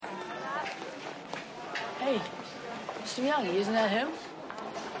Hey, Mr. Miyagi, isn't that him?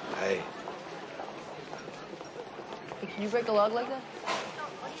 Hey. Hey, can you break a log like that?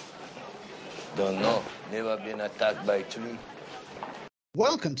 Don't know. Never been attacked by tree.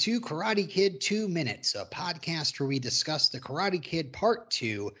 Welcome to Karate Kid 2 Minutes, a podcast where we discuss the Karate Kid Part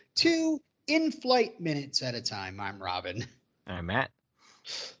 2, 2 in-flight minutes at a time. I'm Robin. I'm Matt.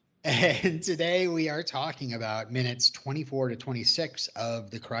 And today we are talking about minutes 24 to 26 of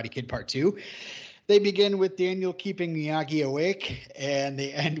the Karate Kid Part 2. They begin with Daniel keeping Miyagi awake, and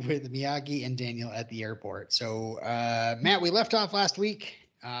they end with Miyagi and Daniel at the airport. So, Matt, we left off last week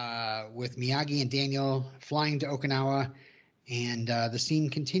with Miyagi and Daniel flying to Okinawa, and the scene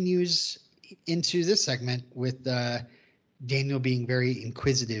continues into this segment with Daniel being very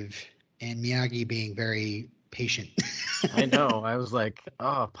inquisitive and Miyagi being very patient. I know. I was like,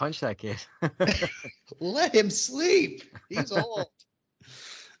 oh, punch that kid. Let him sleep. He's old.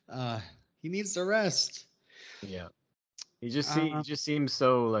 He needs to rest. Yeah. He just seems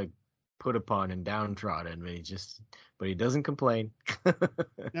so like put upon and downtrodden, but he doesn't complain.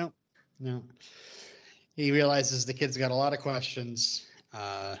 No. He realizes the kid's got a lot of questions.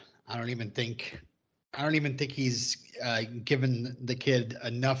 I don't even think he's given the kid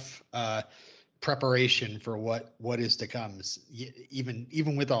enough preparation for what is to come,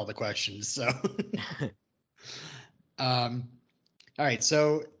 even with all the questions. So, all right.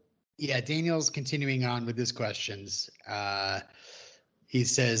 So, yeah, Daniel's continuing on with his questions. He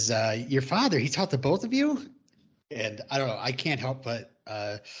says, "Your father, he taught the both of you?" And I don't know. I can't help but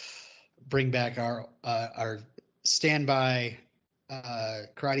bring back our standby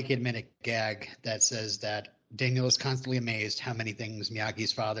Karate Kid minute gag that says that Daniel is constantly amazed how many things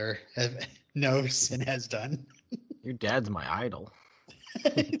Miyagi's father knows and has done. Your dad's my idol.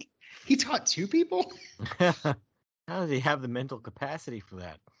 He taught two people? How does he have the mental capacity for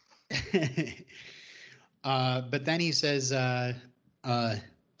that? But then he says, I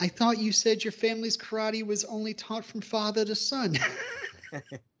thought you said your family's karate was only taught from father to son.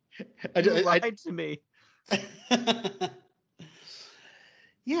 You lied to me.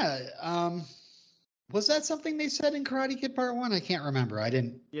 Yeah. Was that something they said in Karate Kid Part 1? I can't remember. I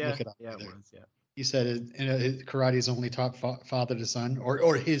didn't look it up. Yeah, either. it was, yeah. You said karate is only taught father to son,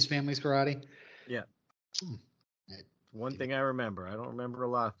 or his family's karate? Yeah. One thing I remember. I don't remember a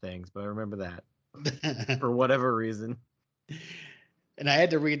lot of things, but I remember that. For whatever reason. And I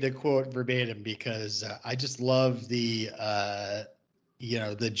had to read the quote verbatim because I just love the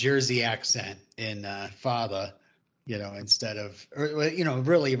Jersey accent in father, instead of,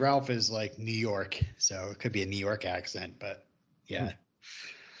 really Ralph is like New York. So it could be a New York accent, but yeah.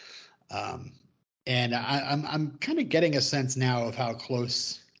 And I'm kind of getting a sense now of how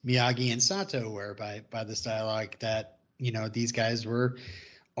close Miyagi and Sato were by this dialogue, that, these guys were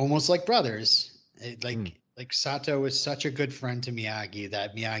almost like brothers. Like Sato was such a good friend to Miyagi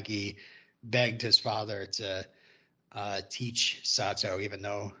that Miyagi begged his father to teach Sato, even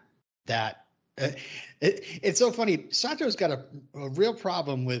though that it's so funny. Sato's got a real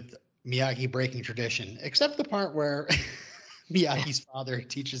problem with Miyagi breaking tradition, except the part where Miyagi's father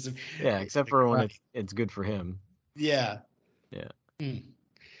teaches him. Yeah, except for when it's good for him. Yeah. Yeah.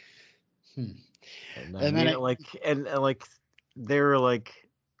 And then they're like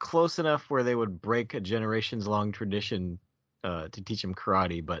close enough where they would break a generations long tradition to teach him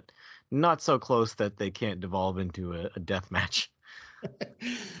karate, but not so close that they can't devolve into a death match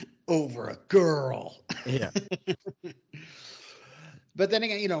over a girl. Yeah. But then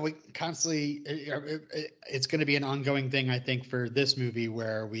again, we constantly, it's going to be an ongoing thing, I think, for this movie,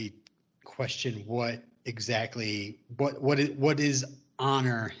 where we question what is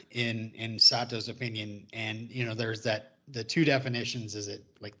honor in Sato's opinion. And, there's the two definitions. Is it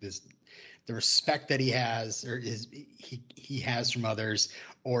like this, the respect that he has, or he has from others,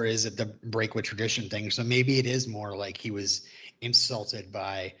 or is it the break with tradition thing? So maybe it is more like he was insulted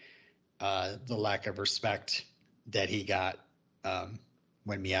by the lack of respect that he got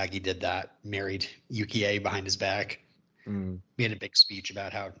when Miyagi did that, married Yukie behind his back. Made a big speech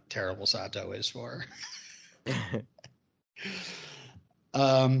about how terrible Sato is for her.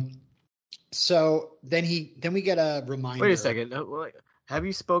 So then we get a reminder. Wait a second. Have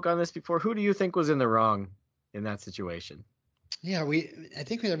you spoke on this before? Who do you think was in the wrong in that situation? Yeah, I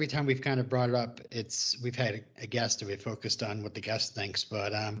think every time we've kind of brought it up, we've had a guest and we've focused on what the guest thinks,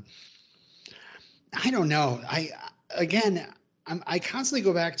 but I don't know. I constantly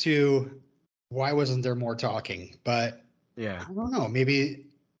go back to why wasn't there more talking, but yeah, I don't know. Maybe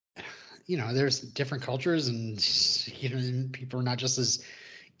there's different cultures, and people are not just as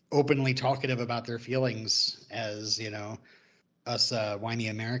openly talkative about their feelings as us whiny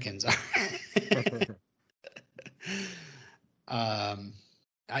Americans are.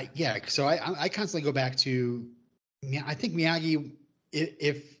 So I constantly go back to, I think Miyagi,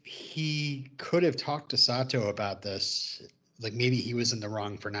 if he could have talked to Sato about this, like maybe he was in the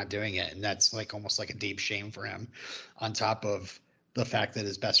wrong for not doing it, and that's like almost like a deep shame for him, on top of the fact that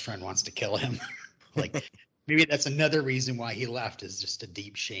his best friend wants to kill him. Like maybe that's another reason why he left, is just a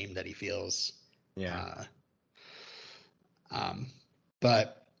deep shame that he feels. Yeah.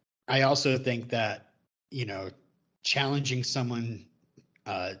 But I also think that, challenging someone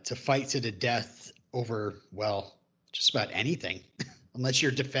to fight to the death over, well, just about anything, unless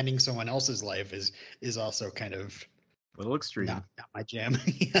you're defending someone else's life, is also kind of a little extreme. Not my jam.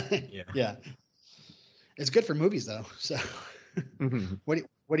 Yeah. Yeah. It's good for movies though. So what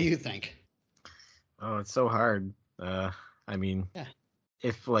do you think? Oh, it's so hard. I mean, yeah.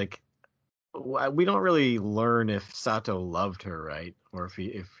 If like, we don't really learn if Sato loved her, right? Or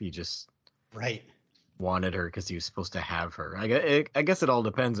if he just right wanted her because he was supposed to have her. I guess it all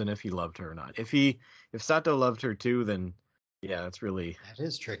depends on if he loved her or not. If Sato loved her too, then yeah, that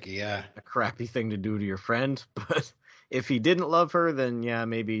is tricky. Yeah, a crappy thing to do to your friend. But if he didn't love her, then yeah,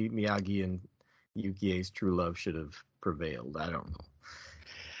 maybe Miyagi and Yukie's true love should have prevailed. I don't know.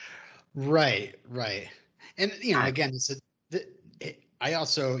 Right. And again, I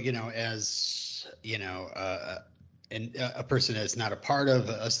also, as a person that's not a part of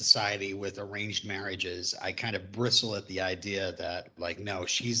a society with arranged marriages, I kind of bristle at the idea that, like, no,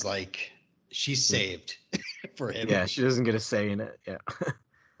 she's saved for him. Yeah, she doesn't get a say in it. Yeah.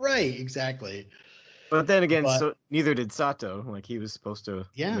 Right, exactly. But then again, so neither did Sato. Like, he was supposed to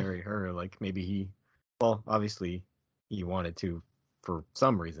marry her. Like, maybe obviously he wanted to for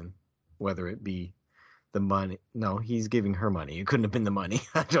some reason, whether it be the money. No, he's giving her money. It couldn't have been the money.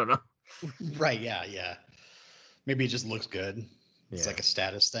 I don't know. Right, yeah. Maybe it just looks good. It's like a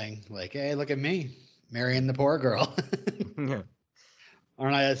status thing. Like, hey, look at me marrying the poor girl. Yeah.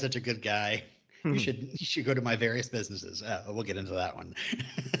 Aren't I such a good guy? You should go to my various businesses. We'll get into that one.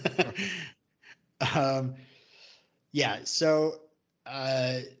 So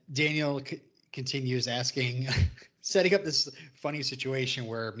Daniel continues asking, setting up this funny situation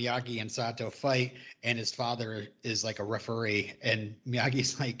where Miyagi and Sato fight, and his father is like a referee, and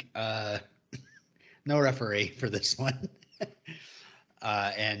Miyagi's like, no referee for this one.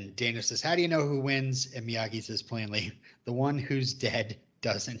 And Daniel says, how do you know who wins? And Miyagi says plainly, the one who's dead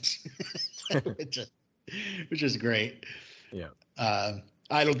doesn't. which is great. Yeah.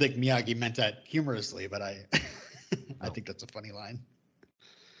 I don't think Miyagi meant that humorously, but I think that's a funny line.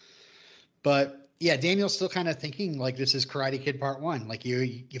 But yeah, Daniel's still kind of thinking like this is Karate Kid Part 1. Like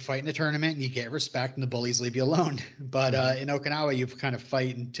you fight in the tournament and you get respect and the bullies leave you alone. But in Okinawa, you kind of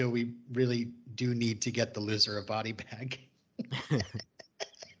fight until we really do need to get the loser a body bag.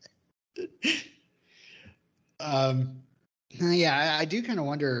 I do kind of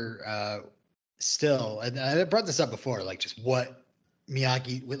wonder still, and I brought this up before, like just what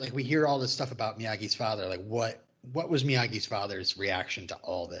Miyagi, like we hear all this stuff about Miyagi's father, like what was Miyagi's father's reaction to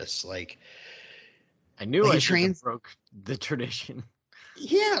all this? Like, I knew I broke the tradition.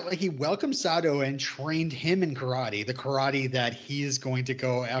 Yeah, like he welcomed Sato and trained him in karate, the karate that he is going to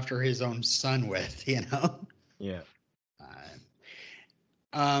go after his own son with, Yeah.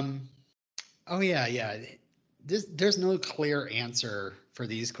 There's no clear answer for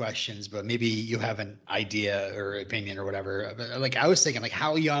these questions, but maybe you have an idea or opinion or whatever. Like I was thinking, like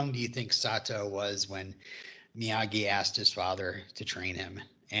how young do you think Sato was when Miyagi asked his father to train him,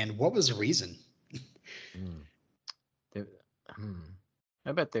 and what was the reason?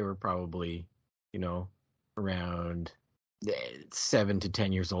 I bet they were probably, around 7 to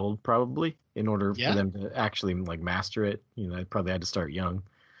 10 years old, probably, in order for them to actually like master it. They probably had to start young.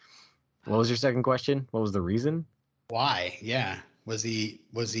 What was your second question? What was the reason? Why? Yeah. Was he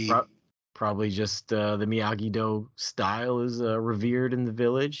probably just the Miyagi-Do style is revered in the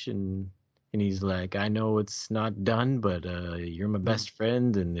village, and he's like, I know it's not done, but you're my best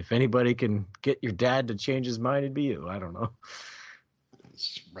friend, and if anybody can get your dad to change his mind, it'd be you. I don't know.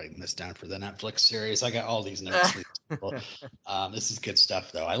 Just writing this down for the Netflix series. I got all these notes. This is good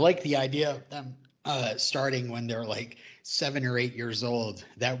stuff, though. I like the idea of them starting when they're like 7 or 8 years old.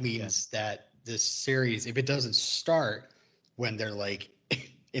 That means that this series, if it doesn't start when they're like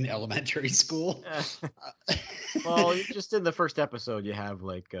in elementary school. Well, just in the first episode, you have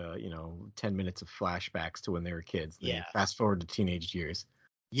like 10 minutes of flashbacks to when they were kids. Then fast forward to teenage years.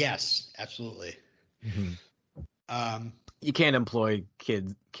 Yes, absolutely. Mm-hmm. You can't employ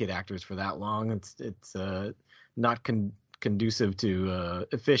kid actors for that long. It's not conducive to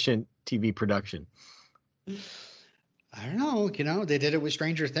efficient TV production. I don't know. They did it with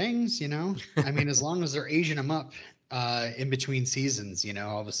Stranger Things. I mean, as long as they're aging them up in between seasons,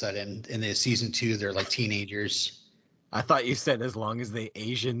 all of a sudden in the season 2 they're like teenagers. I thought you said as long as they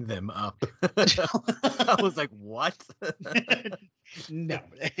Asian them up. I was like, what? No,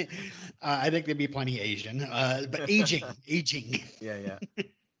 I think there'd be plenty Asian, but aging. Yeah.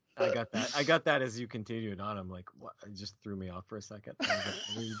 I got that as you continued on. I'm like, what? It just threw me off for a second. I was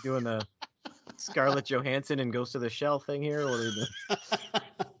like, are you doing a Scarlett Johansson and Ghost of the Shell thing here? What are you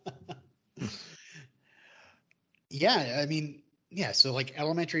doing? Yeah, I mean, yeah. So like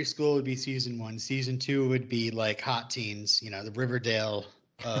elementary school would be season 1. Season 2 would be like hot teens. The Riverdale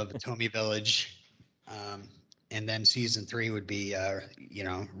of Potomi Village. And then season 3 would be,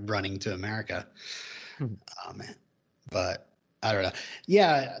 running to America. But I don't know.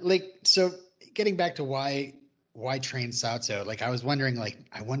 Yeah, so getting back to why train Sato, I was wondering,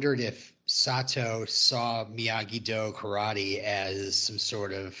 I wondered if Sato saw Miyagi-Do karate as some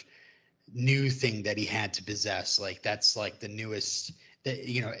sort of new thing that he had to possess. That's the newest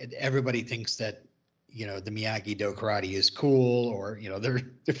that, everybody thinks that, the Miyagi-Do karate is cool, or, their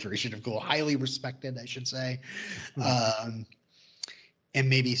version of cool, highly respected, I should say. And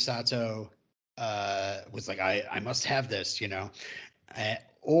maybe Sato was like, I must have this,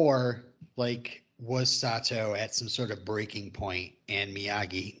 or was Sato at some sort of breaking point and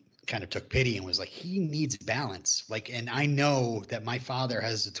Miyagi kind of took pity and was like, he needs balance. And I know that my father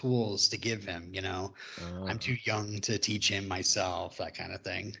has the tools to give him, I'm too young to teach him myself, that kind of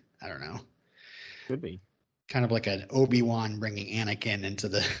thing. I don't know. Could be. Kind of like an Obi-Wan bringing Anakin into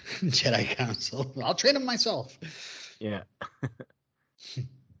the Jedi Council. I'll train him myself. Yeah.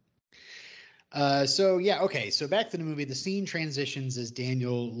 So back to the movie. The scene transitions as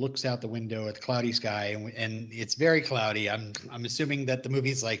Daniel looks out the window at the cloudy sky, and it's very cloudy. I'm assuming that the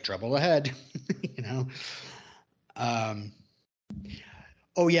movie's like trouble ahead,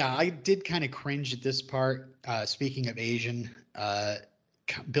 Oh yeah, I did kind of cringe at this part. Speaking of Asian,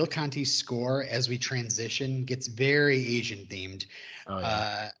 Bill Conti's score as we transition gets very Asian themed. Oh,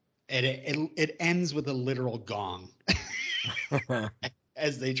 yeah. And it ends with a literal gong.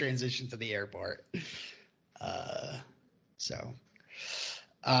 As they transition to the airport.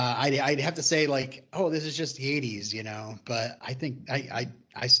 I'd have to say this is just the 80s, but I think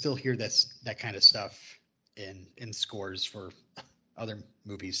I still hear that kind of stuff in scores for other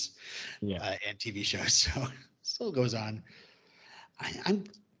movies and TV shows. So still goes on.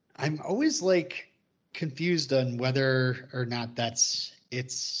 I'm always confused on whether or not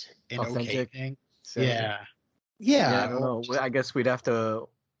it's an authentic. Okay thing. So, yeah, I don't know. I guess we'd have to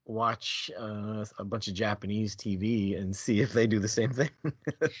watch a bunch of Japanese TV and see if they do the same thing.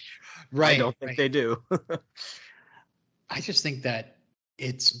 Right. I don't think they do. I just think that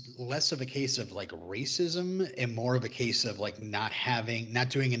it's less of a case of racism and more of a case of not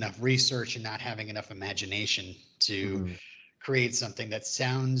doing enough research and not having enough imagination to create something that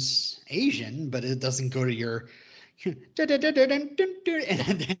sounds Asian, but it doesn't go to your yeah.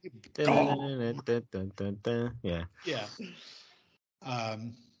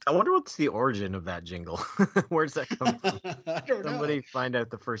 I wonder what's the origin of that jingle. Where's that come from? I don't know. Somebody find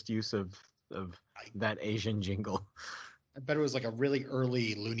out the first use of that Asian jingle. I bet it was a really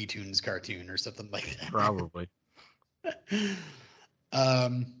early Looney Tunes cartoon or something like that. Probably.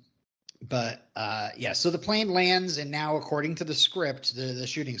 So the plane lands, and now according to the script, the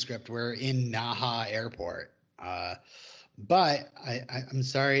shooting script, we're in Naha Airport. But I'm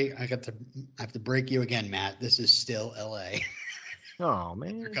sorry, I have to break you again, Matt. This is still LA. Oh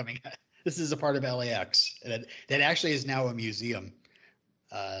man, they're coming. This is a part of LAX that actually is now a museum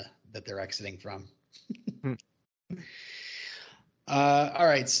that they're exiting from. All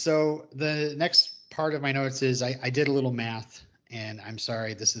right, so the next part of my notes is I did a little math, and I'm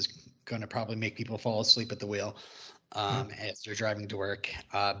sorry, this is going to probably make people fall asleep at the wheel as they're driving to work.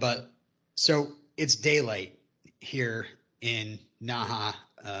 But so it's daylight here in Naha,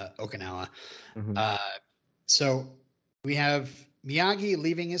 Okinawa. So we have Miyagi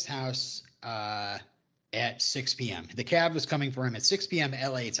leaving his house at 6 p.m. The cab was coming for him at 6 p.m.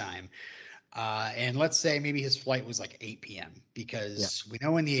 LA time. And let's say maybe his flight was 8 p.m. because we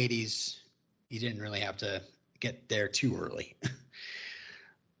know in the 80s you didn't really have to get there too early.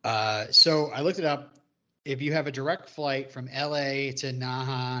 So I looked it up. If you have a direct flight from LA to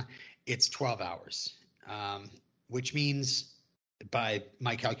Naha, it's 12 hours, which means by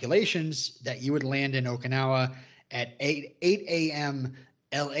my calculations that you would land in Okinawa at 8 a.m.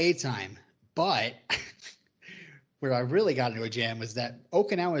 LA time. But where I really got into a jam was that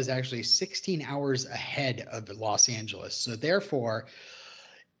Okinawa is actually 16 hours ahead of Los Angeles. So therefore,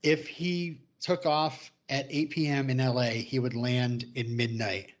 if he took off at 8 p.m. in LA, he would land in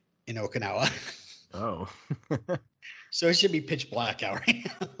midnight in Okinawa. Oh. So it should be pitch black out right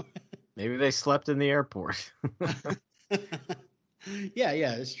now. Maybe they slept in the airport. Yeah,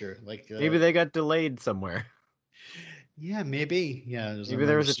 it's true. Like maybe they got delayed somewhere. Yeah, maybe. Yeah, maybe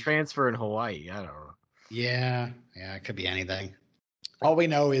there was a transfer in Hawaii. I don't know. Yeah, it could be anything. All we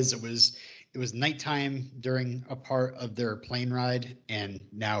know is it was nighttime during a part of their plane ride, and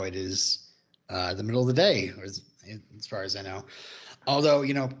now it is the middle of the day, as far as I know. Although,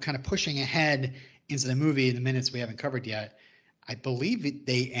 kind of pushing ahead into the movie in the minutes we haven't covered yet, I believe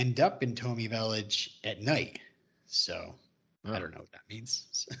they end up in Tomi Village at night. So I don't know what that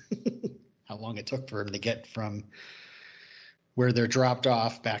means. How long it took for him to get from where they're dropped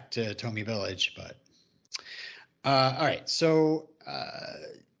off back to Tomi Village. But all right. So,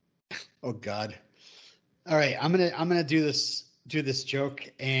 oh God. All right. I'm going to do this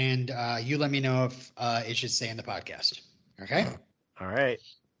joke, and you let me know if it should stay in the podcast. Okay. All right.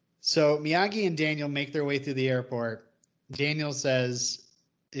 So Miyagi and Daniel make their way through the airport. Daniel says,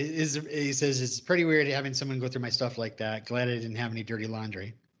 it's pretty weird having someone go through my stuff like that. Glad I didn't have any dirty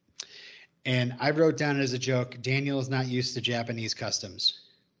laundry. And I wrote down as a joke, Daniel is not used to Japanese customs.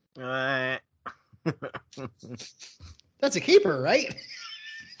 That's a keeper, right?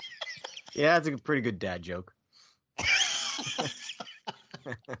 Yeah, it's a pretty good dad joke.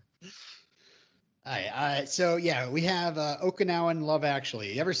 All right. So, yeah, we have Okinawan Love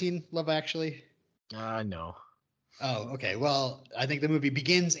Actually. You ever seen Love Actually? No. Oh, okay. Well, I think the movie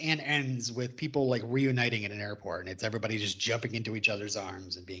begins and ends with people like reuniting at an airport, and it's everybody just jumping into each other's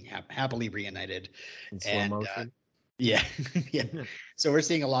arms and being happily reunited. In slow motion. Yeah. So we're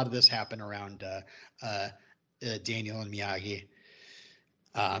seeing a lot of this happen around Daniel and Miyagi.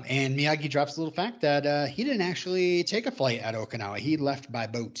 And Miyagi drops the little fact that he didn't actually take a flight out of Okinawa. He left by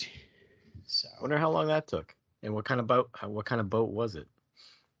boat. So wonder how long that took, and what kind of boat was it?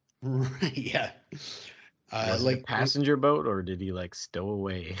 Right. Yeah. Was it a passenger boat, or did he stow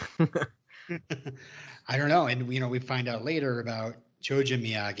away? I don't know. And we find out later about Choja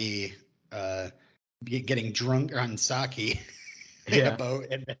Miyagi getting drunk on sake in a boat.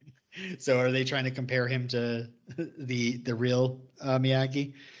 And then, so are they trying to compare him to the real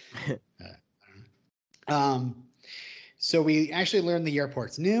Miyagi? So we actually learn the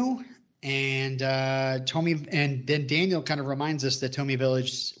airport's new, and Tomi, and then Daniel kind of reminds us that Tomi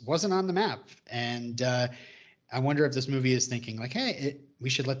Village wasn't on the map. And I wonder if this movie is thinking hey, we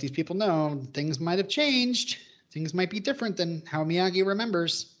should let these people know things might have changed. Things might be different than how Miyagi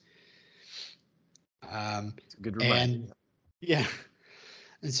remembers. It's a good reminder.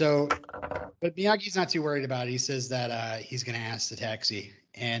 And so, but Miyagi's not too worried about it. He says that he's going to ask the taxi.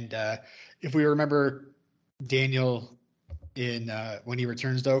 And if we remember Daniel in when he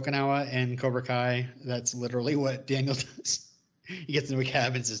returns to Okinawa and Cobra Kai, that's literally what Daniel does. He gets into a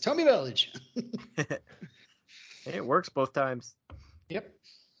cab and says, Tomi Village. It works both times. Yep.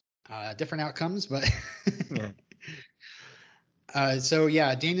 Different outcomes, but yeah. So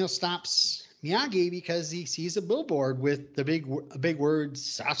Daniel stops Miyagi because he sees a billboard with the big word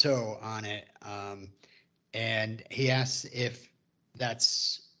Sato on it. And he asks if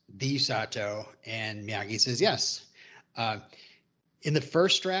that's the Sato, and Miyagi says yes. In the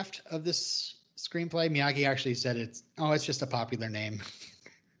first draft of this screenplay, Miyagi actually said it's just a popular name.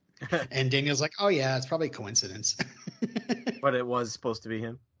 And Daniel's like, oh yeah, it's probably a coincidence. But it was supposed to be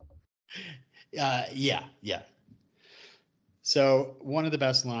him? Yeah. So one of the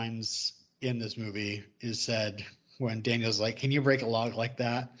best lines in this movie is said when Daniel's like, can you break a log like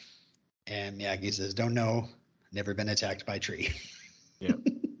that? And Miyagi says, don't know, never been attacked by a tree. Yeah.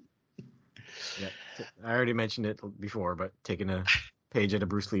 I already mentioned it before, but taking a page out of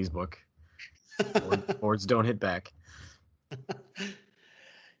Bruce Lee's book. Words don't hit back.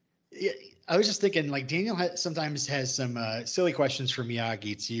 Yeah, I was just thinking, Daniel sometimes has some silly questions for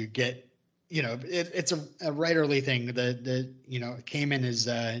Miyagi to get, it's a writerly thing. The Kamen is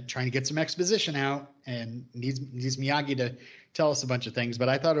trying to get some exposition out and needs Miyagi to tell us a bunch of things. But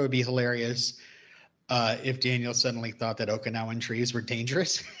I thought it would be hilarious if Daniel suddenly thought that Okinawan trees were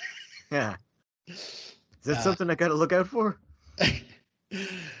dangerous. Yeah. Is that something I got to look out for?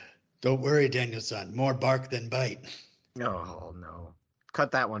 Don't worry, Daniel-san. More bark than bite. Oh, no.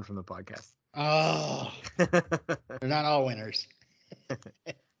 Cut that one from the podcast. Oh, they're not all winners.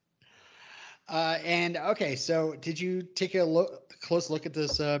 And okay, so did you take a close look at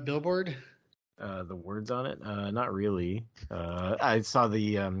this billboard? The words on it? Not really. I saw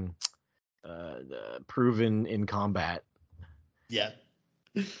the proven in combat. Yeah.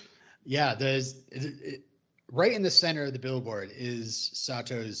 Yeah, right in the center of the billboard is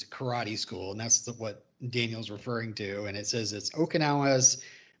Sato's karate school, and that's what Daniel's referring to. And it says it's Okinawa's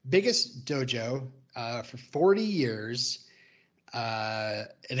biggest dojo for 40 years. And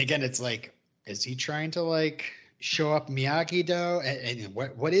again, it's like, is he trying to like show up Miyagi-Do? And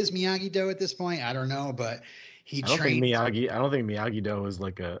what is Miyagi-Do at this point? I don't know, but I don't think Miyagi-Do is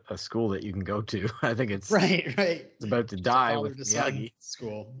like a school that you can go to. I think it's right. It's about to die with Miyagi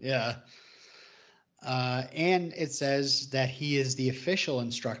school. Yeah. And it says that he is the official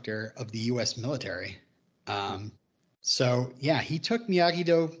instructor of the U.S. military. So yeah, he took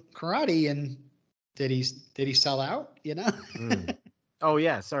Miyagi-Do karate, and did he sell out? You know? Oh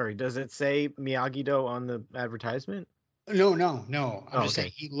yeah, sorry. Does it say Miyagi-Do on the advertisement? No. I'm just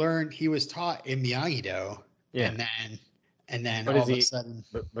saying he was taught in Miyagi-Do. Yeah. And then all of a sudden.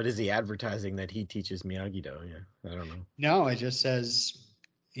 But is he advertising that he teaches Miyagi-Do? Yeah, I don't know. No, it just says,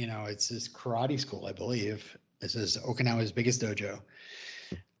 it's his karate school, I believe. It says Okinawa's biggest dojo.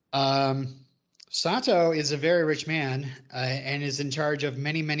 Sato is a very rich man and is in charge of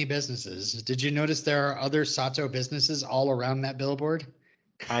many, many businesses. Did you notice there are other Sato businesses all around that billboard?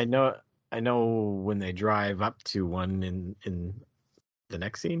 I know when they drive up to one in the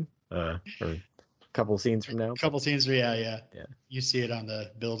next scene, or a couple scenes from now. Yeah. You see it on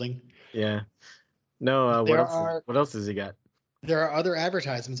the building. Yeah. No, what else has he got? There are other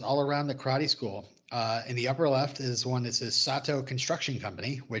advertisements all around the karate school. In the upper left is one that says Sato Construction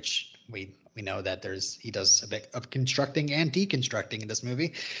Company, which we know that he does a bit of constructing and deconstructing in this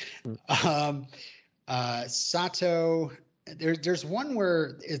movie. Sato, there's one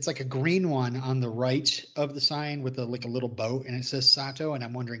where it's like a green one on the right of the sign with a little boat, and it says Sato, and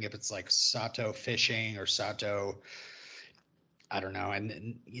I'm wondering if it's like Sato Fishing or Sato, I don't know.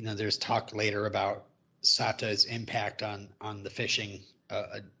 And there's talk later about Sato's impact on the fishing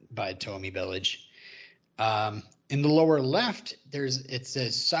by Tomi Village. In the lower left, it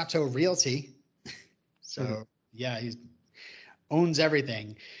says Sato Realty. So yeah, he owns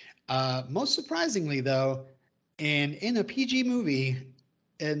everything. Most surprisingly, though, in a PG movie,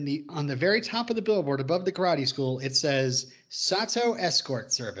 on the very top of the billboard above the karate school, it says Sato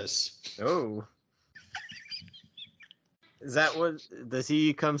Escort Service. Oh. Is that what? Does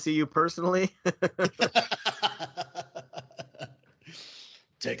he come see you personally?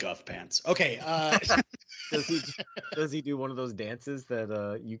 Take off pants. Okay. Does he do one of those dances that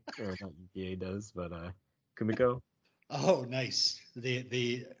not UPA does, but Kumiko? Oh, nice.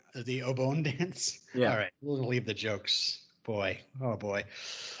 The Obon dance. Yeah. All right, we'll leave the jokes. Boy.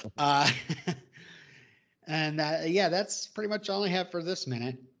 And that's pretty much all I have for this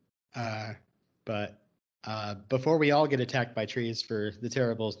minute. But before we all get attacked by trees for the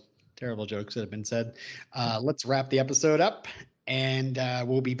terrible jokes that have been said, let's wrap the episode up. And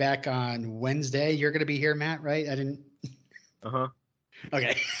we'll be back on Wednesday. You're going to be here, Matt, right? I didn't. Uh-huh.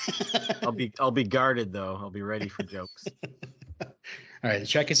 Okay. I'll be guarded though. I'll be ready for jokes. All right.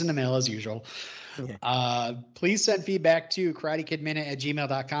 Check us in the mail as usual. Yeah. Please send feedback to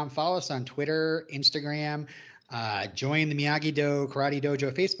karatekidminute@gmail.com. Follow us on Twitter, Instagram. Join the Miyagi-Do Karate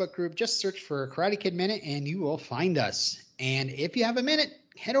Dojo Facebook group. Just search for Karate Kid Minute and you will find us. And if you have a minute,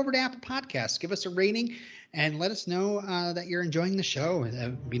 head over to Apple Podcasts. Give us a rating and let us know that you're enjoying the show. It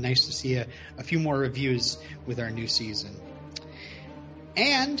would be nice to see a few more reviews with our new season.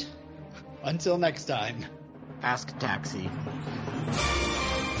 And until next time, ask taxi.